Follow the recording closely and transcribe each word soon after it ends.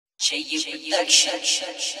Production.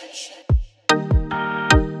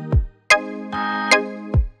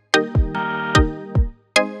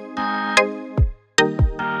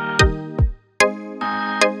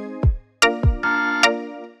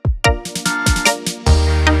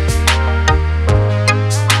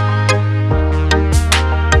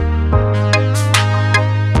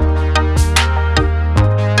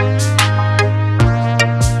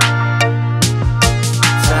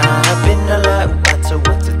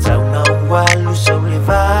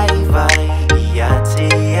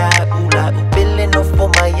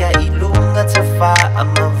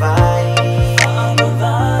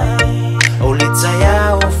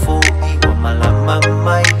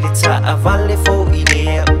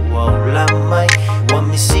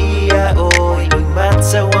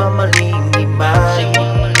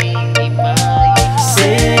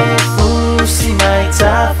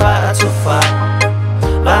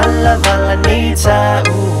 Nita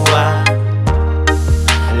ua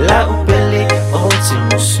la upele oti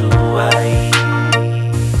musuai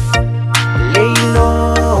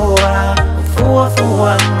leiloa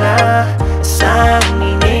fuafuanga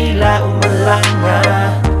sani nei la umalanga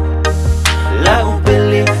la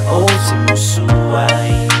upele oti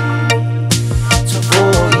musuai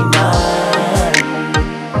tofoi mai.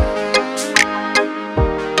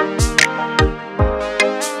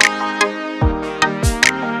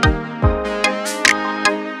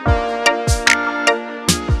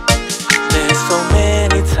 So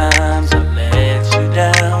many times I've let you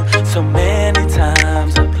down, so many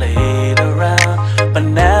times I played around, but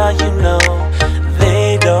now you know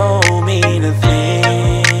they don't mean a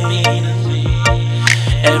thing.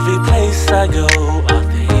 Every place I go I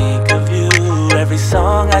think of you, every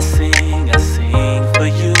song I sing